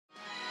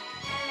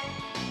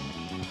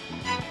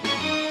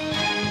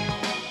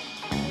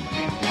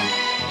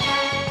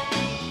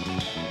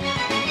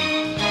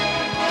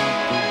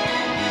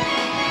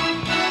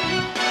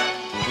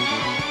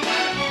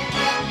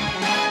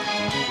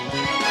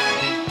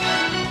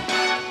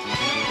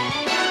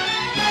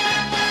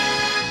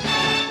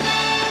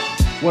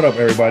What up,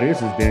 everybody? This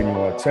is Daniel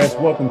Artest.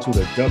 Welcome to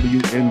the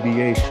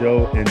WNBA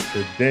show. And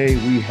today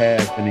we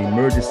have an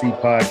emergency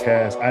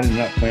podcast. I did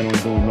not plan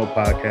on doing no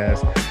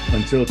podcast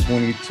until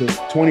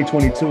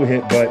 2022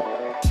 hit, but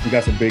we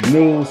got some big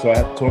news, so I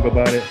have to talk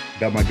about it.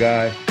 Got my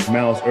guy,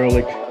 Miles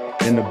Ehrlich,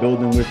 in the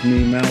building with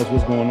me. Miles,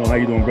 what's going on? How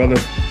you doing,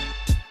 brother?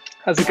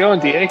 How's it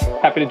going, DA?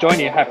 Happy to join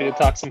you. Happy to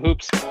talk some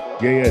hoops.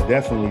 Yeah,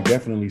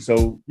 definitely.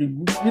 So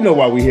you know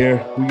why we're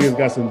here. We just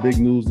got some big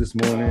news this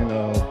morning.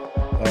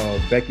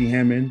 Becky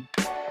Hammon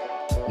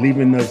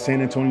leaving the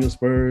San Antonio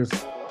Spurs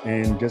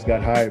and just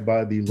got hired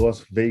by the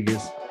Las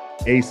Vegas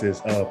Aces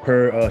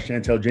per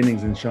Chantel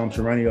Jennings and Shams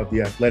Charania of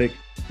The Athletic.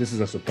 This is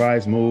a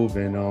surprise move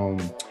and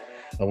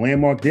a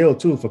landmark deal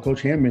too for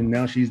Coach Hammon.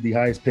 Now she's the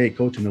highest paid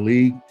coach in the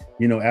league,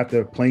 you know,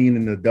 after playing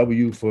in the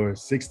W for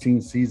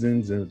 16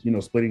 seasons and, you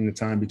know, splitting the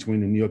time between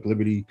the New York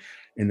Liberty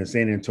and the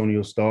San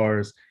Antonio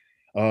Stars.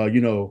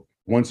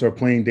 Once her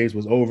playing days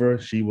was over,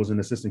 she was an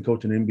assistant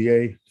coach in the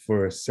NBA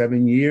for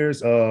 7 years,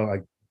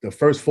 the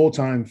first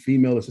full-time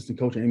female assistant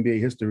coach in NBA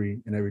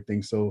history and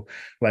everything. So,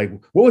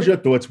 what was your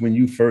thoughts when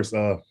you first,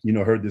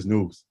 heard this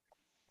news?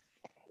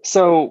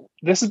 So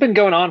this has been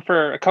going on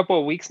for a couple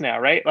of weeks now,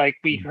 right? Like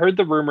we heard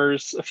the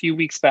rumors a few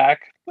weeks back.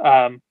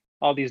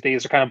 All these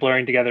days are kind of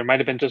blurring together. Might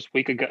have been just a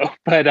week ago,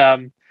 but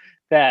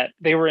that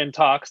they were in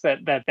talks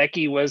that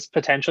Becky was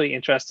potentially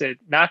interested,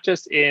 not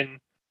just in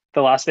the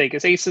Las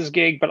Vegas Aces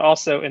gig, but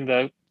also in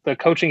the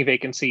coaching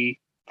vacancy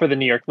for the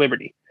New York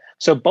Liberty.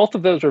 So both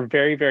of those were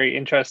very, very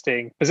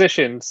interesting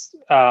positions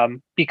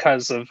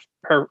because of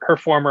her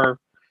former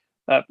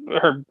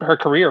her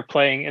career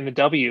playing in the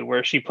W,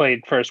 where she played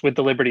first with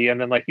the Liberty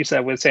and then, like you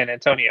said, with San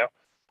Antonio.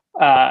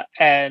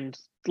 And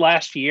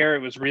last year,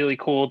 it was really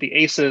cool. The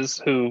Aces,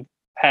 who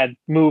had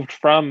moved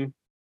from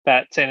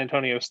that San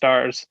Antonio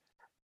Stars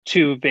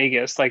to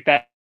Vegas, like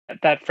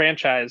that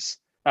franchise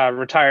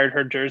retired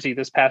her jersey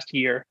this past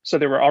year. So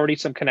there were already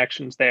some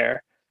connections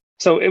there.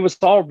 So it was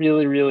all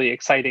really, really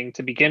exciting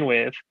to begin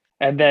with.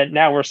 And then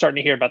now we're starting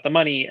to hear about the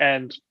money.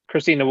 And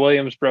Christina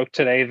Williams broke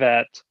today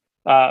that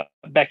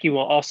Becky will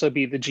also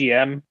be the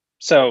GM.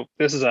 So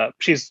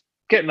she's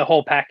getting the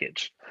whole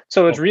package.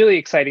 So it's really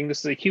exciting. This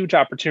is a huge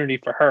opportunity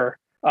for her.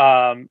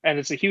 And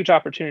it's a huge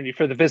opportunity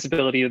for the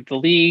visibility of the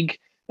league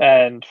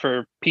and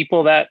for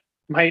people that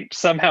might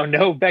somehow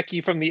know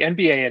Becky from the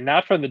NBA and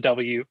not from the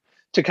W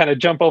to kind of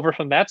jump over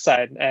from that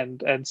side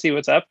and see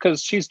what's up,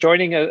 because she's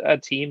joining a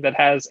team that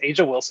has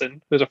Asia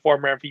Wilson, who's a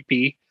former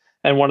MVP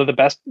and one of the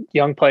best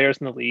young players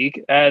in the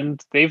league.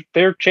 And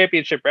they're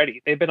championship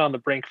ready. They've been on the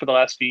brink for the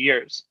last few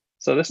years.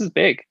 So this is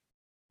big.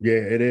 Yeah,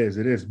 it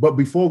is. But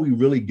before we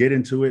really get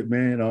into it,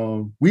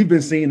 man, we've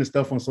been seeing the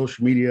stuff on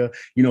social media,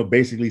 you know,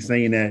 basically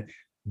saying that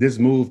this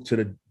move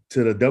to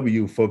the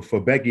W for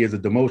Becky is a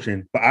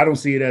demotion. But I don't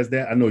see it as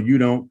that. I know you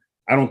don't.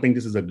 I don't think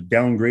this is a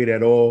downgrade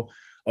at all.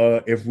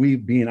 If we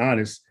being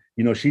honest,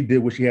 you know, she did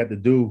what she had to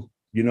do.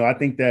 You know, I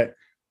think that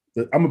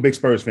I'm a big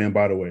Spurs fan,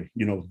 by the way,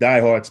 you know,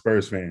 diehard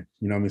Spurs fan,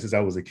 you know what I mean, since I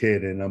was a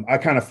kid. And I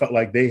kind of felt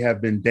like they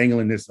have been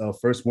dangling this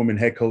first woman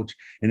head coach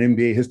in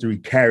NBA history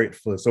carrot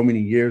for so many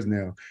years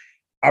now.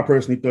 I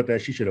personally thought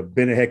that she should have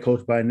been a head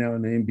coach by now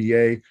in the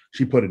NBA.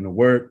 She put in the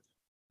work.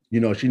 You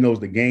know, she knows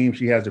the game.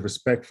 She has the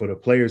respect for the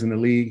players in the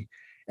league.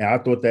 And I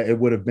thought that it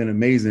would have been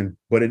amazing,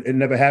 but it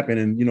never happened.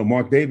 And, you know,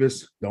 Mark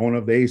Davis, the owner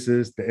of the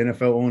Aces, the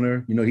NFL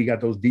owner, you know, he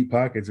got those deep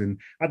pockets and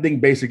I think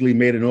basically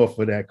made an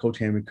offer that Coach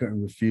Hammon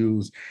couldn't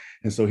refuse.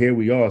 And so here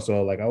we are.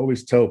 So I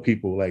always tell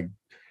people, I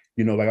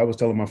was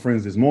telling my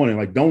friends this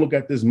morning, don't look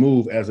at this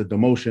move as a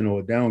demotion or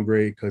a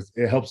downgrade, because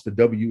it helps the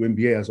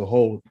WNBA as a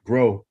whole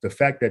grow. The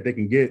fact that they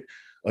can get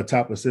a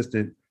top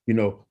assistant, you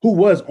know, who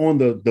was on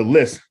the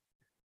list,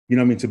 you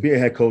know what I mean, to be a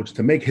head coach,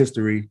 to make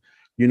history,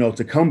 you know,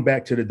 to come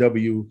back to the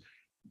W,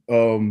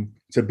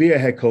 to be a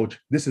head coach,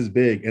 this is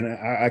big. And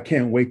I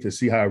can't wait to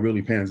see how it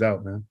really pans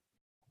out, man.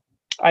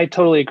 I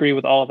totally agree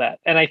with all of that.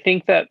 And I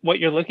think that what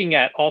you're looking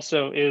at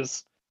also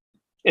is,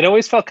 it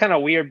always felt kind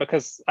of weird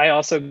because I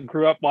also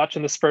grew up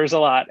watching the Spurs a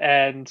lot,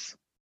 and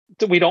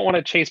we don't want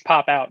to chase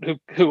Pop out,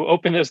 who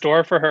opened this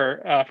door for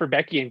her, for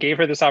Becky, and gave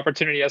her this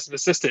opportunity as an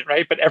assistant,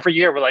 right? But every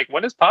year we're like,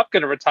 when is Pop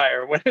going to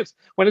retire?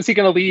 When is he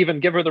going to leave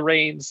and give her the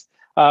reins?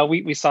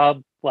 We saw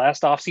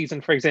last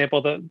offseason, for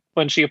example,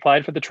 when she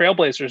applied for the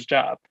Trailblazers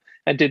job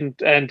and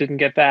didn't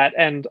get that.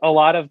 And a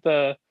lot of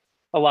the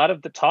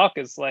talk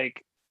is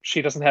like,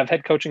 she doesn't have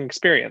head coaching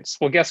experience.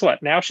 Well, guess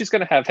what? Now she's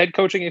going to have head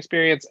coaching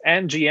experience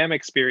and GM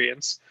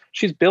experience.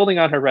 She's building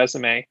on her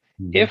resume.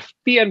 Mm-hmm. If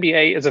the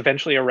NBA is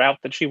eventually a route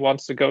that she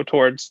wants to go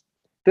towards,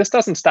 this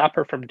doesn't stop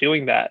her from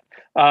doing that.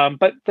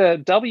 But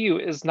the W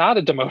is not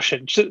a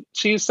demotion.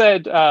 She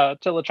said to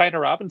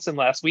LaChina Robinson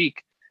last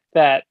week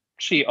that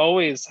she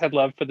always had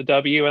love for the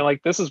W, and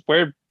this is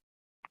where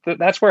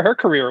that's where her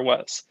career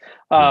was.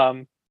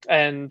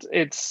 And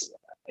it's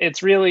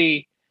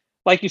really,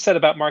 like you said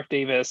about Mark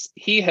Davis,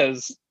 he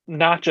has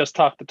not just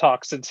talked the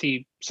talk since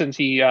he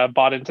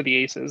bought into the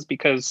Aces,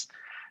 because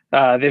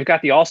they've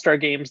got the All-Star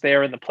games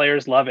there and the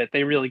players love it.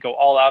 They really go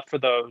all out for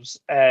those,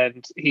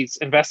 and he's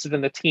invested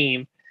in the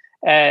team.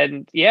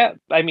 And yeah,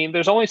 I mean,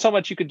 there's only so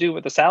much you could do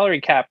with the salary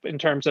cap in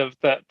terms of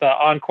the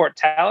on-court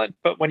talent,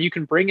 but when you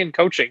can bring in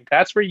coaching,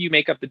 that's where you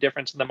make up the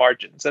difference in the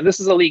margins. And this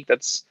is a league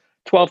that's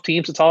 12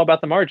 teams. It's all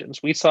about the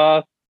margins. We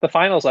saw the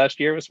finals last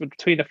year was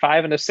between a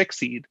 5 and a 6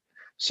 seed.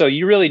 So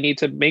you really need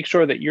to make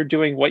sure that you're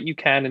doing what you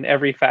can in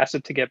every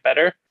facet to get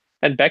better.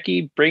 And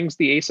Becky brings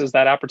the Aces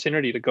that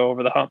opportunity to go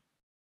over the hump.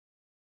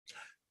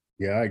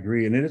 Yeah, I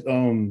agree.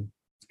 And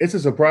it's a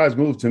surprise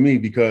move to me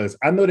because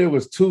I know there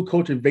was 2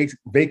 coaching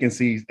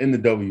vacancies in the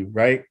W,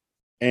 right?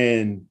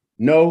 And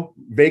no,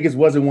 Vegas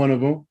wasn't one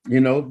of them. You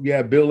know, you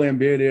had Bill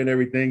Lambert there and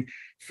everything.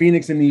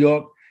 Phoenix and New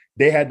York,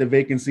 they had the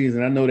vacancies.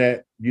 And I know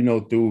that,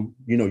 through,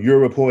 your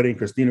reporting,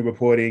 Christina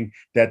reporting,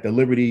 that the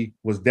Liberty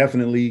was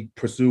definitely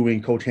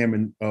pursuing Coach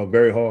Hammon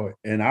very hard.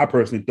 And I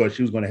personally thought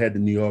she was going to head to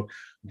New York.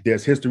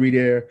 There's history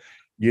there,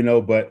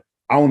 but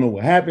I don't know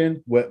what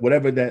happened,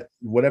 whatever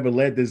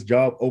led this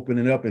job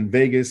opening up in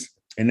Vegas.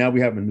 And now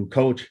we have a new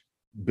coach.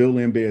 Bill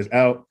Lambert is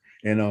out,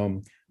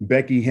 and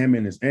Becky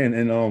Hammon is in.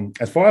 And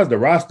as far as the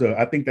roster,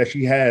 I think that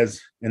she has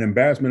an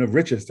embarrassment of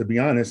riches, to be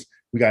honest.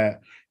 We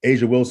got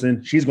Asia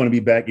Wilson. She's going to be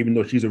back, even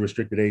though she's a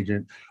restricted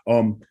agent.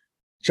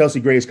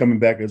 Chelsea Gray is coming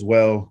back as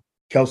well.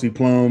 Kelsey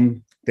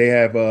Plum. They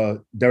have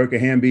Derica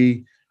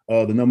Hamby,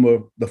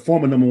 the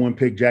former number 1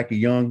 pick, Jackie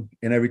Young,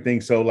 and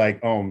everything. So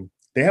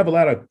they have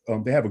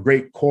they have a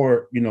great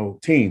core,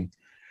 team,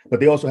 but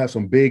they also have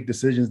some big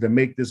decisions to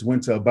make this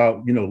winter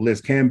about,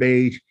 Liz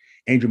Cambage,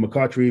 Angel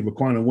McCartry,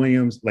 Raquana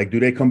Williams. Like, do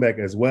they come back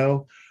as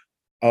well?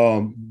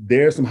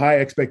 There's some high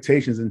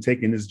expectations in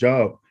taking this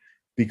job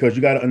because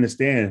you got to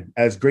understand,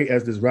 as great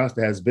as this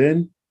roster has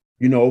been,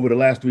 over the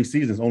last 3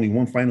 seasons, only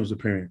 1 finals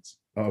appearance,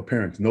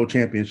 no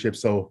championship.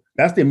 So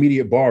that's the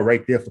immediate bar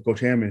right there for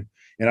Coach Hammon.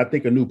 And I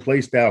think a new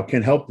play style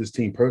can help this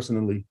team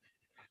personally.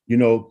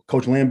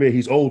 Coach Lambert,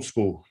 he's old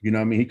school.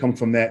 He comes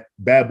from that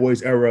bad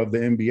boys era of the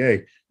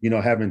NBA,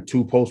 having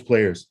 2 post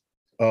players,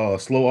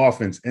 slow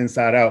offense,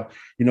 inside out,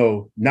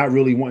 not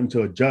really wanting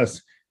to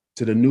adjust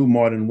to the new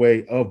modern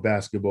way of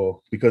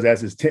basketball because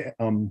as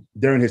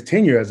during his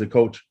tenure as a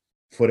coach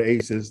for the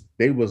Aces,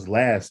 they was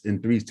last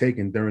in threes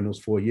taken during those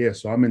 4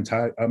 years. So I'm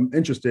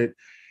interested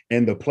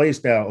in the play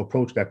style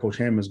approach that Coach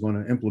Hammon is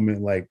going to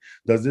implement. Like,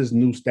 does this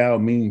new style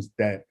means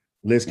that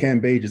Liz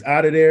Cambage is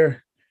out of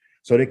there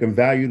so they can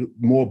value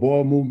more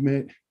ball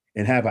movement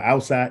and have an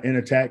outside in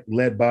attack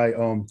led by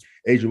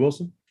Asia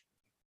Wilson?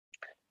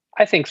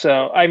 I think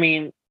so. I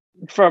mean,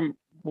 from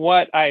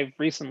what I've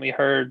recently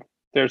heard,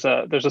 there's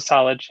a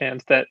solid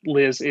chance that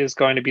Liz is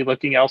going to be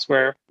looking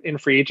elsewhere in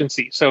free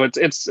agency. So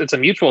it's a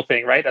mutual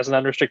thing, right? As an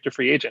unrestricted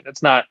free agent,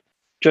 it's not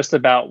just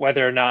about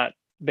whether or not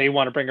they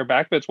want to bring her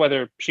back, but it's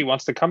whether she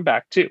wants to come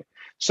back too.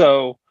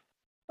 So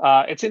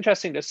it's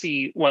interesting to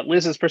see what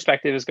Liz's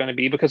perspective is going to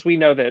be because we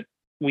know that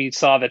we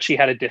saw that she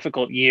had a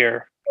difficult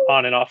year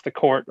on and off the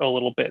court a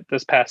little bit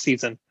this past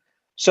season.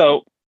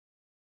 So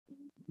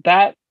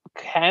that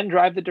can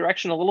drive the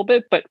direction a little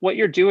bit, but what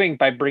you're doing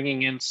by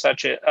bringing in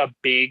such a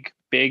big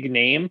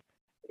name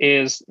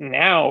is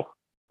now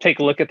take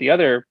a look at the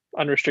other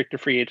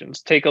unrestricted free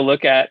agents. Take a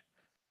look at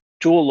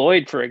Jewel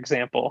Lloyd, for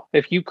example.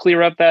 If you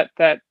clear up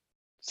that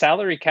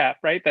salary cap,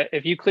 right? That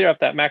if you clear up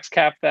that max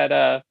cap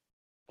that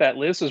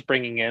Liz was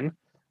bringing in,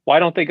 why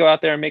don't they go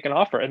out there and make an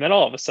offer? And then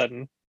all of a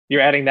sudden, you're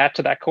adding that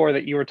to that core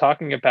that you were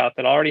talking about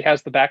that already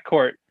has the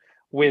backcourt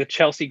with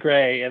Chelsea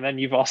Gray, and then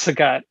you've also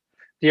got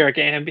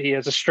Derica Hamby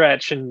as a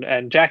stretch,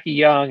 and Jackie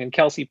Young and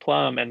Kelsey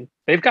Plum, and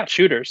they've got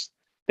shooters.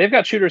 They've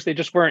got shooters they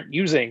just weren't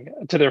using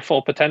to their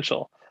full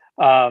potential.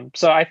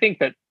 So I think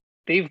that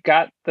they've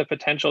got the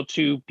potential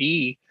to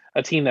be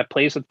a team that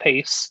plays with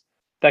pace,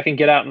 that can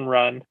get out and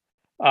run,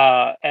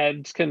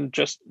 and can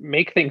just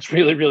make things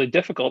really, really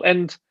difficult.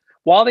 And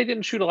while they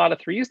didn't shoot a lot of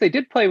threes, they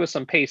did play with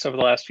some pace over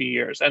the last few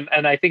years.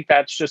 And I think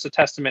that's just a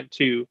testament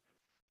to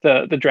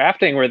the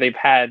drafting where they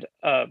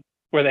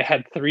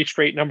had 3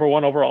 straight number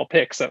 1 overall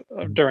picks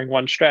during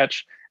one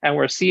stretch. And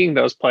we're seeing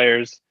those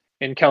players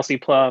in Kelsey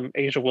Plum,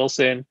 Asia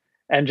Wilson,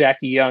 and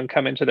Jackie Young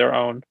come into their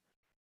own.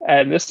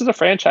 And this is a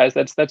franchise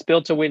that's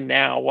built to win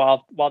now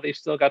while they've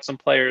still got some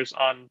players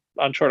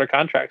on shorter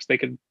contracts. They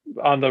could,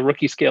 on the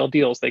rookie scale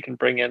deals, they can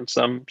bring in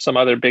some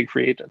other big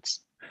free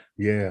agents.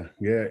 Yeah.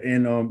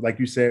 And like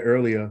you said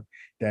earlier,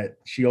 that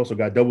she also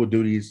got double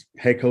duties,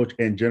 head coach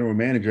and general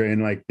manager.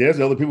 And like, there's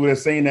other people that are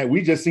saying that.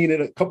 We just seen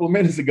it a couple of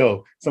minutes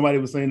ago. Somebody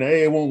was saying that,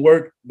 hey, it won't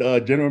work.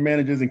 The general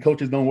managers and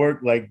coaches don't work.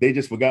 Like, they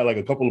just forgot like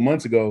a couple of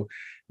months ago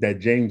that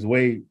James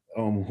Wade,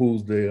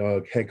 who's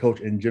the head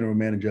coach and general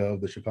manager of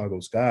the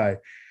Chicago Sky,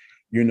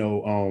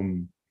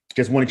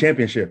 just won a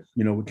championship,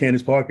 with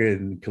Candace Parker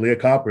and Kalia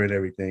Copper and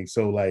everything.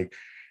 So like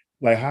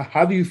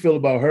how do you feel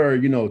about her,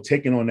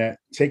 taking on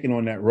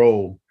that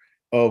role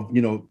of,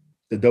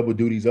 the double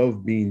duties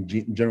of being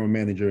general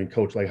manager and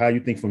coach? Like, how you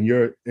think from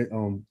your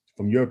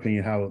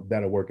opinion, how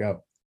that'll work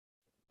out?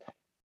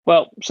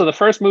 Well, so the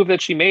first move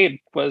that she made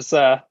was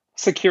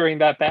securing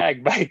that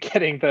bag by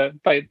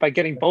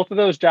getting both of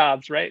those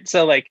jobs, right?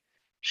 So like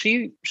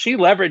she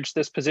leveraged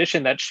this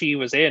position that she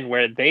was in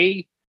where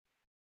they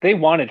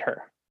wanted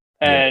her.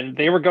 and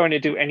they were going to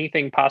do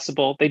anything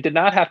possible. They did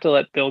not have to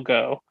let Bill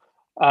go.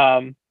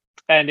 And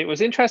it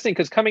was interesting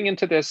because coming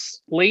into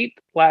this late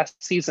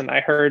last season, I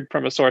heard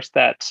from a source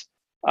that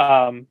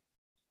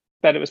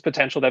that it was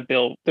potential that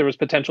Bill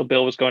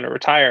was going to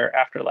retire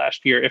after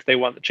last year if they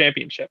won the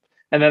championship.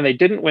 And then they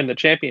didn't win the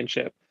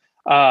championship.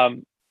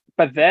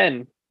 But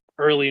then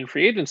early in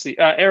free agency,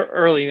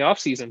 early in the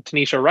offseason,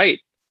 Tanisha Wright,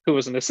 who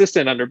was an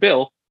assistant under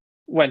Bill,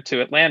 went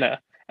to Atlanta.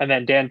 And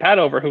then Dan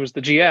Padover, who was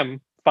the GM,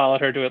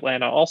 followed her to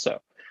Atlanta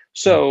also.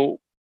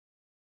 So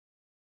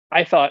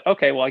I thought,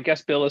 okay, well, I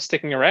guess Bill is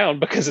sticking around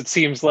because it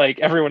seems like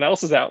everyone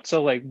else is out.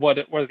 So like, what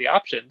are the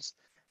options?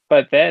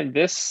 But then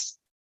this,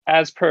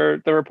 as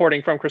per the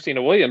reporting from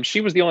Christina Williams,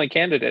 she was the only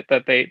candidate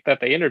that they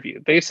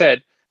interviewed. They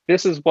said,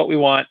 this is what we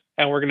want,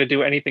 and we're going to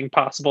do anything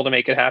possible to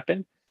make it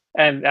happen.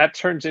 And that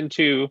turns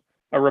into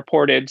a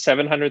reported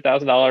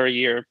 $700,000 a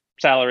year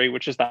salary,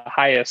 which is the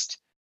highest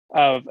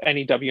of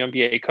any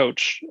WNBA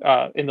coach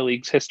in the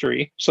league's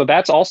history. So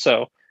that's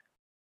also,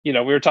 we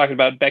were talking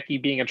about Becky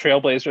being a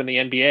trailblazer in the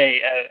NBA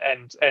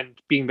and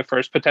being the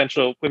first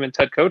potential women's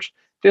head coach.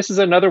 This is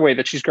another way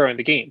that she's growing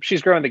the game.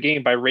 She's growing the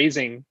game by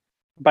raising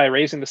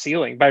the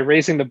ceiling, by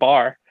raising the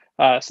bar,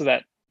 so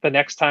that the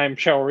next time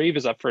Cheryl Reeve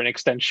is up for an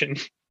extension,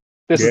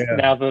 this is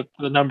now the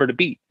number to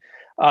beat.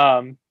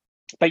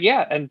 But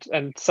yeah,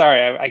 and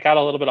sorry, I got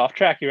a little bit off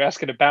track. You're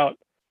asking about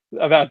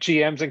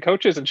GMs and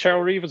coaches, and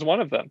Cheryl Reeve is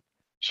one of them.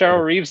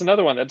 Cheryl Reeve's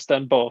another one that's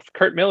done both.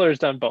 Kurt Miller's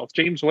done both.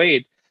 James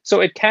Wade.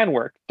 So it can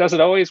work. Does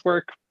it always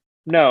work?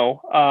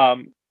 No.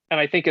 And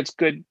I think it's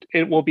good.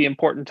 It will be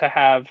important to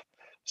have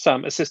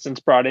some assistants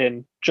brought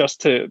in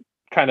just to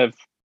kind of,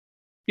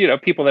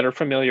 people that are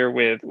familiar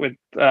with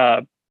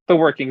the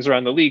workings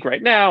around the league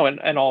right now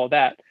and all of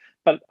that.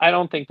 But I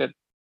don't think that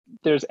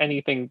there's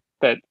anything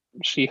that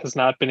she has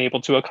not been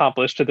able to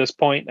accomplish to this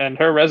point, and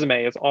her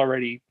resume is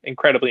already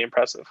incredibly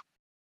impressive.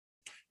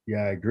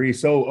 Yeah, I agree.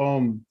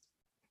 So,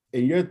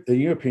 in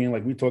your opinion,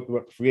 like we talked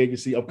about free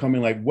agency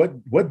upcoming, like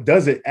what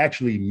does it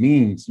actually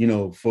means,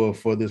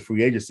 for this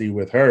free agency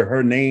with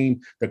her name,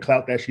 the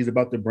clout that she's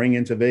about to bring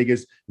into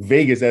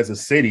Vegas as a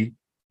city,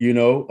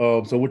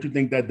 so what do you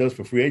think that does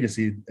for free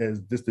agency as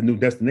just the new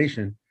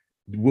destination?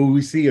 Will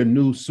we see a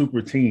new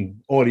super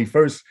team or the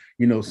first,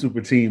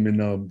 super team in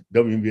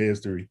WNBA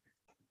history?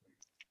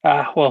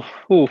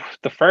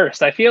 The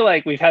first. I feel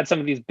like we've had some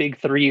of these big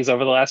threes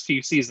over the last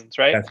few seasons,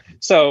 right?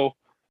 So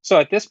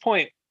at this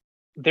point,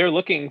 they're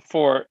looking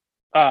for,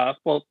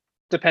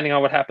 depending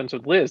on what happens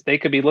with Liz, they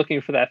could be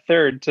looking for that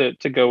third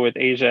to go with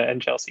Asia and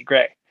Chelsea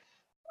Gray.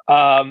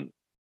 And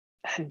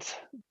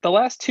the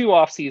last two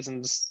off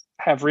seasons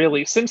have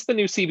really, since the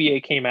new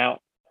CBA came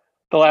out,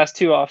 the last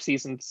two off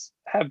seasons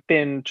have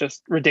been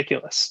just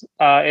ridiculous.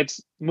 It's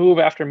move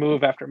after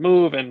move after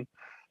move. And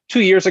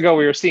 2 years ago,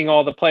 we were seeing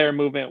all the player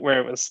movement where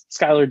it was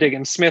Skylar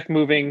Diggins-Smith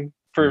moving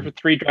for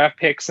 3 draft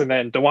picks, and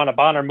then DeWanna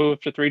Bonner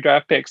moved for 3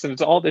 draft picks. And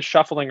it's all this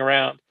shuffling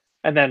around.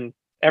 And then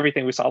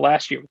everything we saw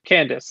last year with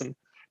Candace and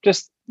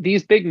just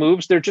these big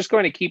moves, they're just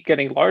going to keep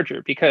getting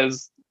larger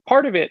because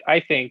part of it, I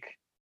think,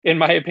 in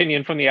my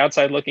opinion, from the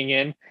outside looking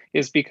in,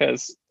 is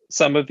because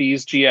some of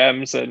these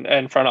GMs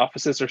and front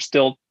offices are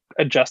still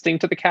adjusting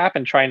to the cap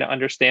and trying to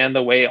understand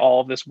the way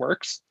all of this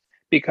works,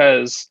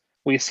 because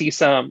we see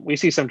some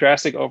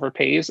drastic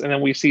overpays, and then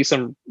we see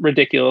some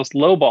ridiculous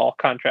lowball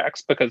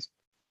contracts because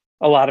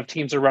a lot of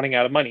teams are running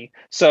out of money.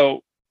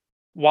 So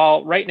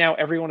while right now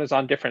everyone is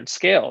on different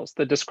scales,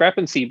 the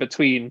discrepancy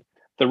between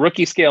the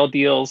rookie scale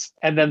deals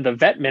and then the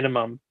vet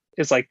minimum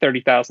is like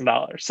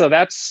 $30,000. So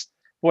that's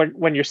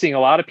when you're seeing a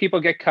lot of people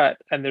get cut,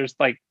 and there's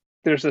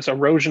this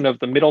erosion of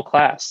the middle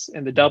class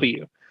in the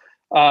W.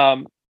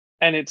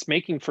 And it's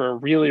making for a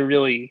really,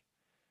 really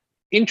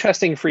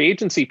interesting free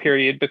agency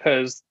period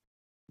because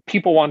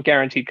people want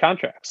guaranteed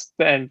contracts,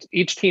 and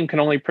each team can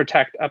only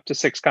protect up to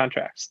 6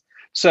 contracts.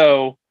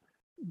 So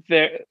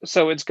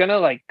it's going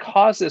to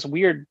cause this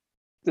weird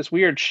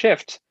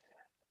shift.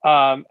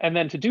 And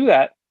then to do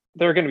that,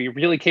 there are going to be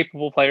really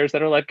capable players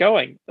that are let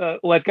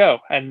go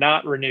and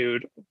not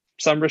renewed.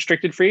 Some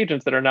restricted free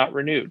agents that are not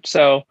renewed.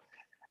 So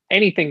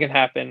anything can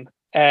happen.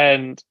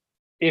 And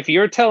if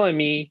you're telling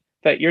me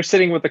that you're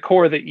sitting with the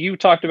core that you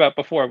talked about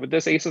before, with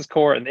this Aces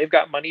core, and they've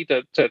got money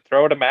to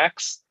throw at a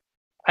max,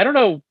 I don't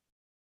know.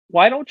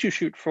 Why don't you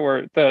shoot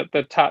for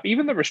the top,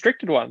 even the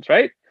restricted ones,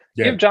 right?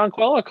 Yeah. Give John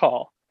Quell a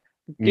call.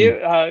 Give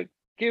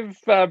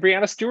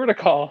Brianna Stewart a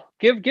call.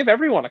 Give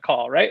everyone a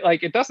call, right?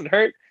 It doesn't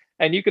hurt.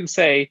 And you can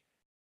say,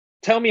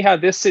 tell me how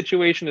this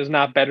situation is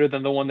not better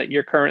than the one that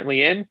you're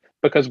currently in,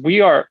 because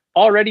we are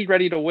already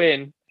ready to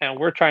win, and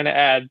we're trying to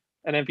add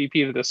an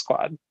MVP to this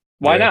squad.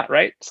 Why not,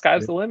 right?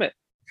 Sky's the limit.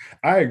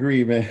 I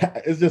agree, man.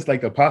 It's just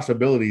like a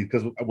possibility,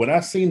 because when I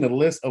seen the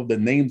list of the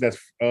names that's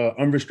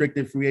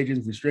unrestricted free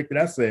agents, restricted,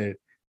 I said,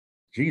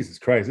 Jesus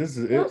Christ, this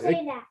is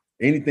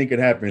anything could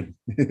happen.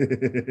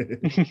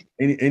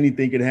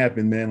 Anything could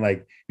happen,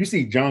 man. You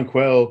see John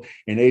Quell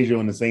and Asia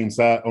on the same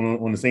side,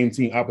 on the same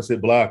team,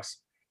 opposite blocks.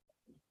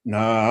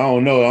 Nah, I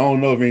don't know. I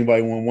don't know if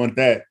anybody want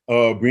that.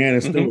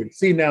 Brianna Mm-hmm. Stewart.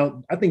 See,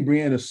 now I think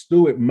Brianna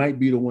Stewart might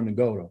be the one to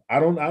go though.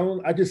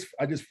 I just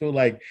feel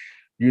like,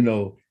 she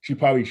want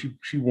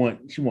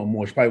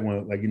more. She probably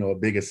want like, a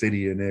bigger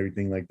city and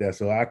everything like that.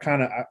 So I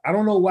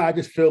don't know why. I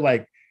just feel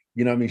like,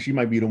 what I mean, she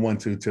might be the one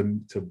to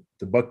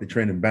buck the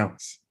trend and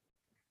bounce.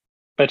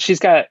 But she's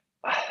got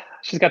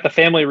the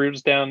family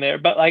roots down there.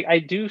 But like I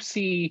do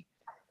see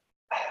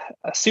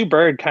Sue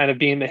Bird kind of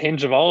being the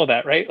hinge of all of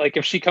that, right? Like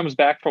if she comes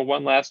back for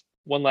one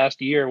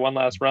last year, one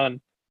last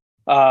run.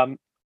 Um,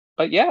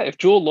 but yeah, if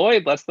Jewel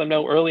Lloyd lets them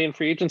know early in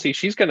free agency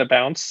she's going to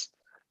bounce,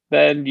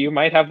 then you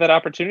might have that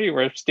opportunity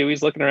where if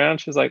Stewie's looking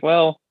around, she's like,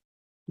 well,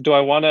 do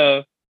I want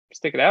to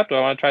stick it out? Do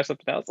I want to try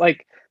something else?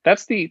 Like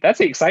that's the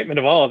excitement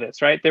of all of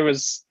this, right? There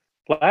was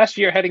last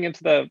year heading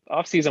into the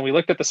offseason, we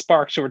looked at the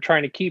Sparks who were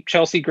trying to keep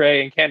Chelsea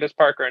Gray and Candace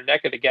Parker and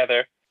NECA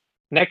together.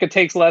 NECA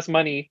takes less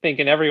money,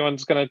 thinking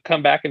everyone's going to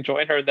come back and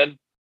join her, then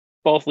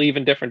both leave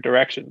in different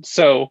directions.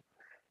 So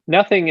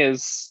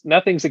nothing's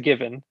a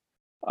given,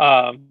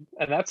 and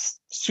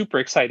that's super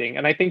exciting.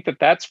 And I think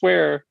that's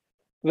where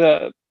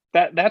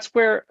that's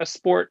where a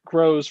sport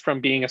grows from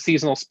being a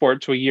seasonal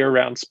sport to a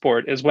year-round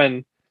sport, is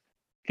when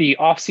the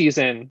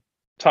off-season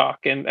talk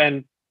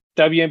and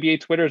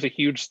WNBA Twitter is a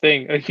huge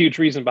thing, a huge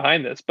reason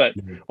behind this. But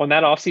when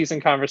that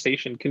off-season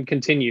conversation can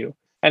continue,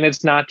 and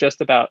it's not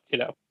just about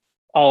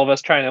all of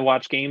us trying to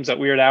watch games at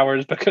weird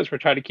hours because we're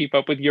trying to keep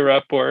up with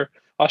Europe or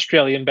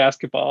Australian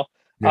basketball.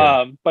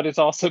 Yeah. But it's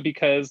also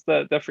because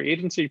the free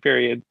agency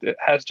period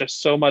has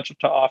just so much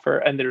to offer,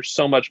 and there's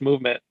so much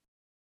movement,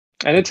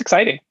 and it's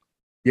exciting.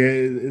 Yeah,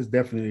 it's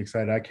definitely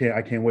exciting.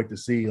 I can't wait to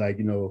see, like,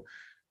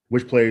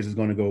 which players is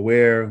going to go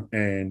where,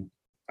 and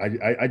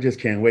I just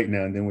can't wait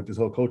now. And then with this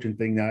whole coaching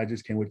thing now, I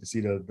just can't wait to see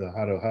the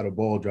how the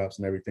ball drops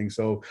and everything.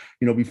 So,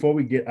 before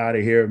we get out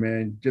of here,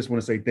 man, just want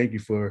to say thank you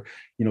for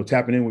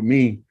tapping in with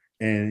me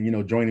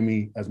and joining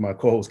me as my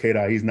co-host.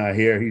 K-Dot, he's not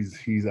here. He's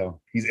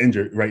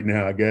injured right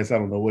now, I guess. I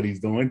don't know what he's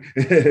doing.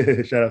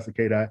 Shout out to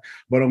K-Dot.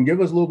 But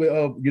give us a little bit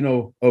of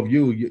of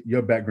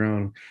your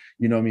background.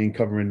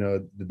 Covering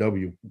the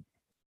W.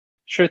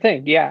 Sure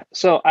thing. Yeah.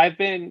 So I've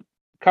been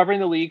covering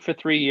the league for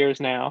 3 years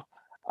now,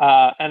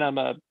 and I'm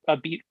a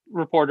beat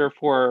reporter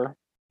for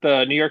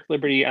the New York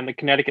Liberty and the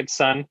Connecticut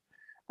Sun.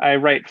 I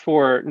write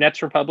for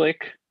Nets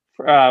Republic,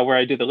 where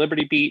I do the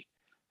Liberty beat,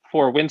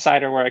 for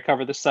Winsider, where I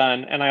cover the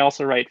Sun, and I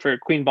also write for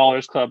Queen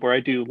Ballers Club, where I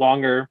do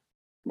longer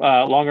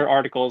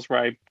articles where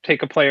I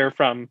take a player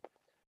from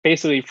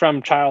basically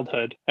from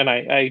childhood, and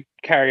I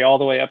carry all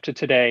the way up to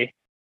today.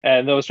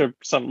 And those are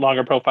some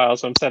longer profiles.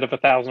 So instead of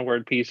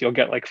 1,000-word piece, you'll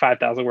get like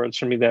 5,000 words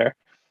from me there.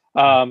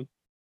 And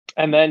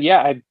then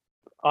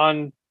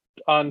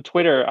on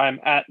Twitter, I'm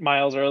at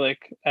Miles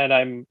Ehrlich, and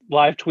I'm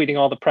live tweeting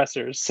all the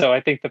pressers. So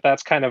I think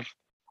that's kind of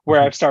where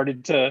I've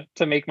started to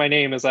make my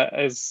name,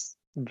 as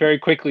very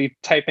quickly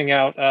typing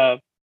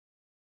out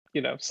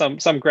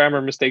some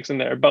grammar mistakes in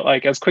there, but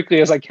like as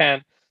quickly as I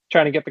can,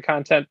 trying to get the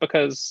content,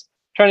 because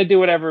trying to do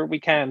whatever we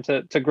can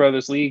to grow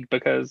this league,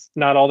 because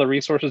not all the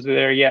resources are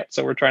there yet.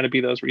 So we're trying to be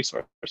those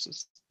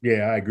resources.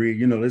 Yeah, I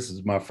agree. This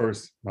is my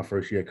first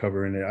year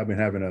covering it. I've been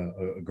having a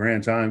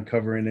grand time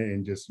covering it,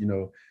 and just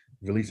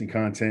releasing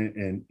content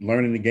and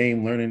learning the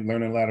game, learning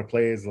a lot of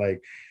players.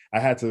 Like I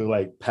had to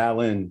like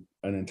pal in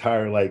an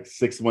entire like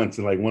 6 months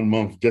and like 1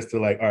 month just to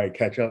like, all right,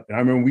 catch up. And I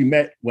remember we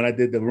met when I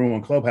did the room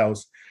on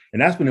Clubhouse,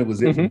 and that's when it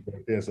was it right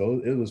there.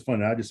 So it was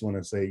fun. And I just want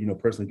to say,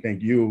 personally,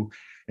 thank you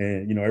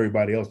and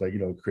everybody else, like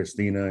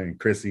Christina and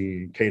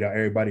Chrissy and Kata,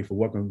 everybody for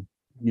welcome,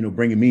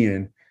 bringing me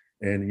in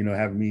and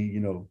having me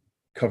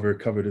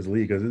cover this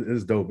league, because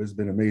it's dope. It's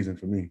been amazing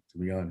for me, to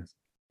be honest.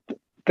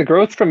 The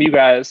growth from you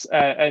guys,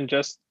 and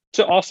just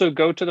to also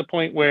go to the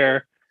point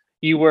where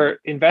you were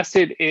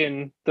invested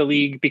in the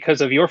league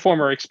because of your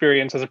former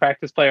experience as a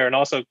practice player, and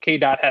also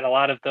K-Dot had a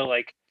lot of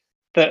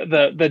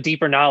the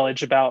deeper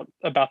knowledge about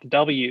the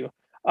W.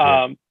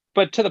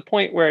 But to the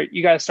point where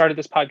you guys started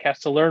this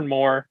podcast to learn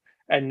more,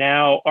 and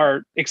now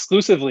are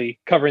exclusively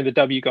covering the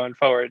W going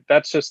forward.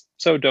 That's just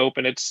so dope,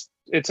 and it's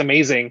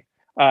amazing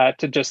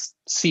to just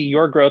see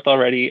your growth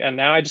already. And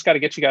now I just got to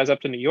get you guys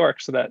up to New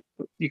York so that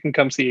you can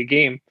come see a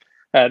game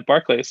at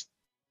Barclays.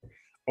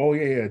 Oh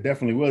yeah,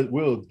 definitely.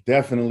 We'll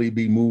definitely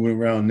be moving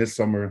around this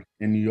summer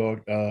in New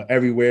York,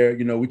 everywhere.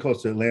 We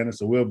close to Atlanta,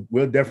 so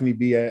we'll definitely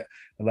be at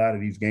a lot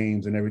of these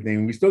games and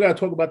everything. We still got to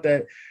talk about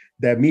that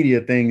media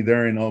thing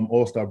during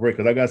All-Star break,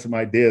 because I got some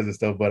ideas and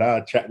stuff. But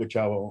I'll chat with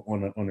y'all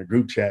on a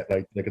group chat,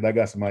 because I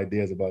got some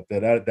ideas about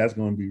that. That's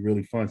going to be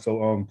really fun.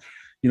 So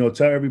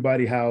tell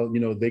everybody how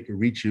they can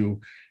reach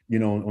you,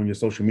 on your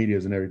social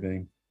medias and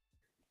everything.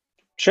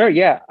 Sure,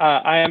 yeah.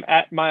 I am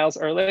at Miles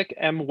Ehrlich,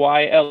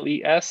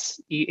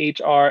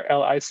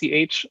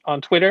 MYLESEHRLICH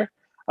on Twitter.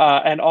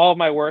 And all of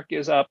my work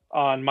is up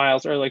on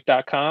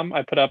milesehrlich.com.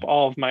 I put up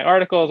all of my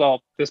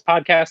articles. This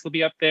podcast will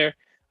be up there.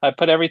 I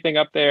put everything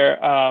up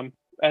there.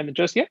 And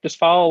just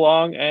follow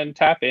along and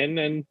tap in,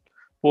 and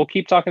we'll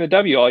keep talking to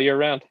W all year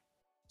round.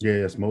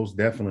 Yes, most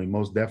definitely.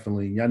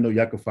 I know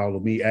y'all can follow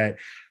me at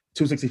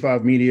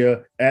 265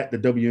 Media at the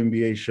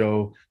WNBA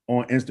show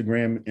on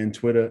Instagram and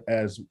Twitter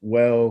as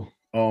well.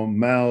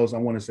 Miles, I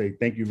want to say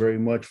thank you very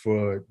much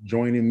for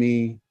joining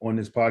me on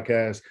this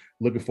podcast.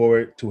 Looking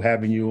forward to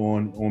having you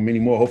on many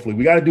more. Hopefully,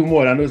 we got to do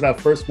more. I know it's our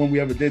first one we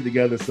ever did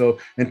together. So,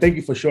 and thank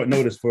you for short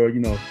notice for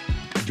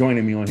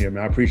joining me on here,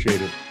 man. I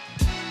appreciate it.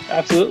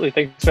 Absolutely.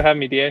 Thanks for having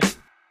me, DA.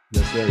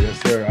 Yes, sir.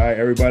 Yes, sir. All right,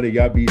 everybody,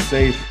 y'all be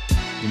safe.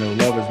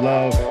 Love is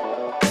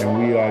love, and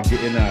we are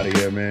getting out of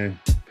here, man.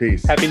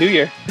 Peace. Happy New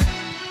Year.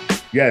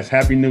 Yes,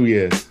 Happy New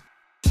Year's.